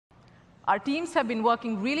Our teams have been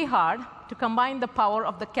working really hard to combine the power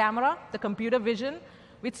of the camera, the computer vision,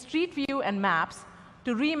 with Street View and maps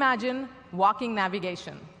to reimagine walking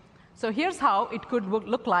navigation. So here's how it could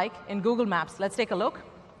look like in Google Maps. Let's take a look.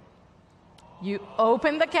 You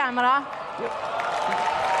open the camera.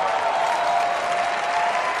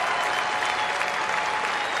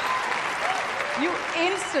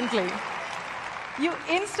 You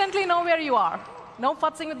instantly know where you are. No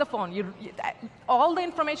futzing with the phone. All the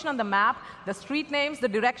information on the map, the street names, the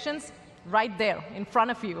directions, right there in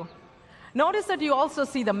front of you. Notice that you also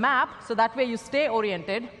see the map, so that way you stay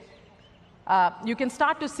oriented. You can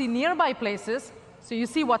start to see nearby places, so you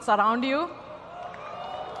see what's around you.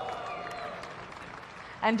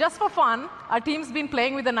 And just for fun, our team's been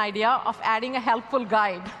playing with an idea of adding a helpful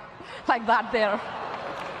guide like that there,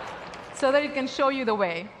 so that it can show you the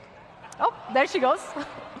way. Oh, there she goes.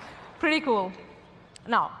 Pretty cool.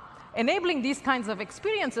 Now, enabling these kinds of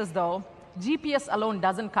experiences, though, GPS alone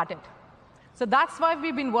doesn't cut it. So that's why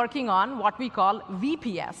we've been working on what we call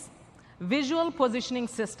VPS, Visual Positioning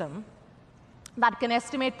System, that can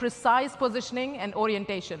estimate precise positioning and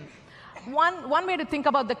orientation. One way to think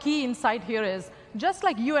about the key insight here is, just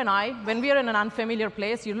like you and I, when we are in an unfamiliar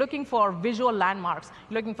place, you're looking for visual landmarks.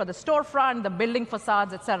 You're looking for the storefront, the building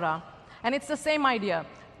facades, etc. And it's the same idea.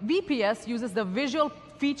 VPS uses the visual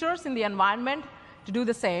features in the environment to do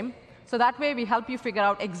the same. So that way, we help you figure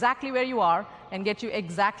out exactly where you are and get you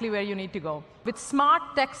exactly where you need to go. With smart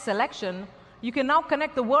text selection, you can now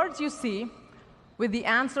connect the words you see with the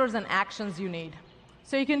answers and actions you need.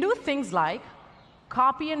 So you can do things like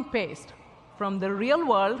copy and paste from the real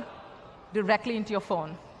world directly into your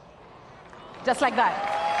phone. Just like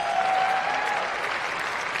that.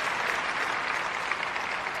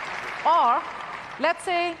 Or let's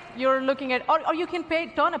say you're looking at, or you can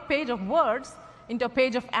turn a page of words into a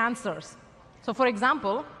page of answers. So for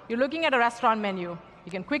example, you're looking at a restaurant menu.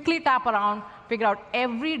 You can quickly tap around, figure out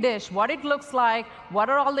every dish, what it looks like, what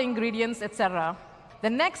are all the ingredients, etc. The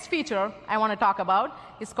next feature I want to talk about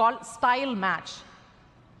is called Style Match.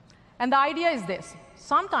 And the idea is this.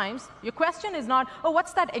 Sometimes your question is not, oh,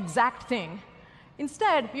 what's that exact thing?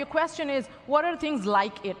 Instead, your question is, what are things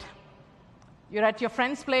like it? You're at your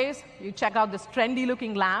friend's place, you check out this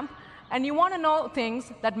trendy-looking lamp, and you want to know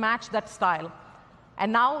things that match that style.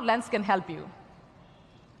 And now Lens can help you.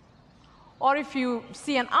 Or if you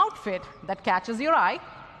see an outfit that catches your eye,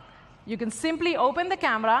 you can simply open the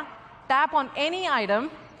camera, tap on any item,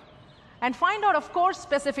 and find out, of course,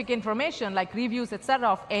 specific information like reviews, etc.,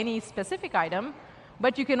 of any specific item.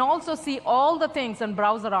 But you can also see all the things and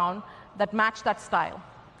browse around that match that style.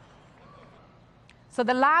 So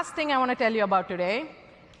the last thing I want to tell you about today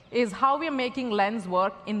is how we're making Lens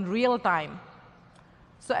work in real time.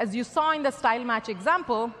 So as you saw in the Style Match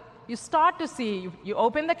example, you start to see, you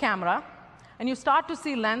open the camera, and you start to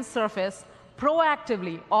see Lens surface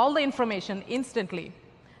proactively all the information instantly.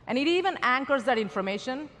 And it even anchors that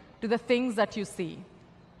information to the things that you see.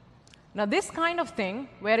 Now, this kind of thing,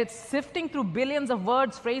 where it's sifting through billions of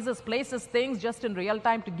words, phrases, places, things just in real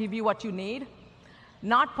time to give you what you need,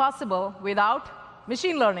 not possible without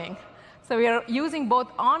machine learning. So we are using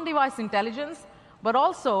both on-device intelligence, but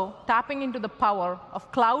also tapping into the power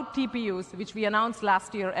of cloud TPUs, which we announced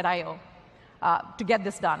last year at I/O, to get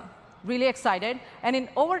this done. Really excited. And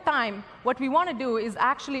over time, what we want to do is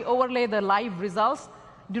actually overlay the live results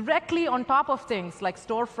directly on top of things like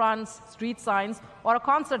storefronts, street signs, or a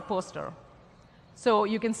concert poster. So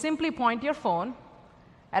you can simply point your phone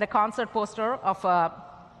at a concert poster of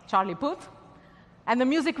Charlie Puth, and the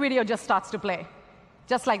music video just starts to play,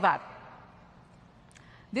 just like that.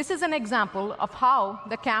 This is an example of how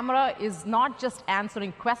the camera is not just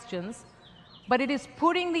answering questions, but it is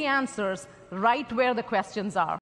putting the answers right where the questions are.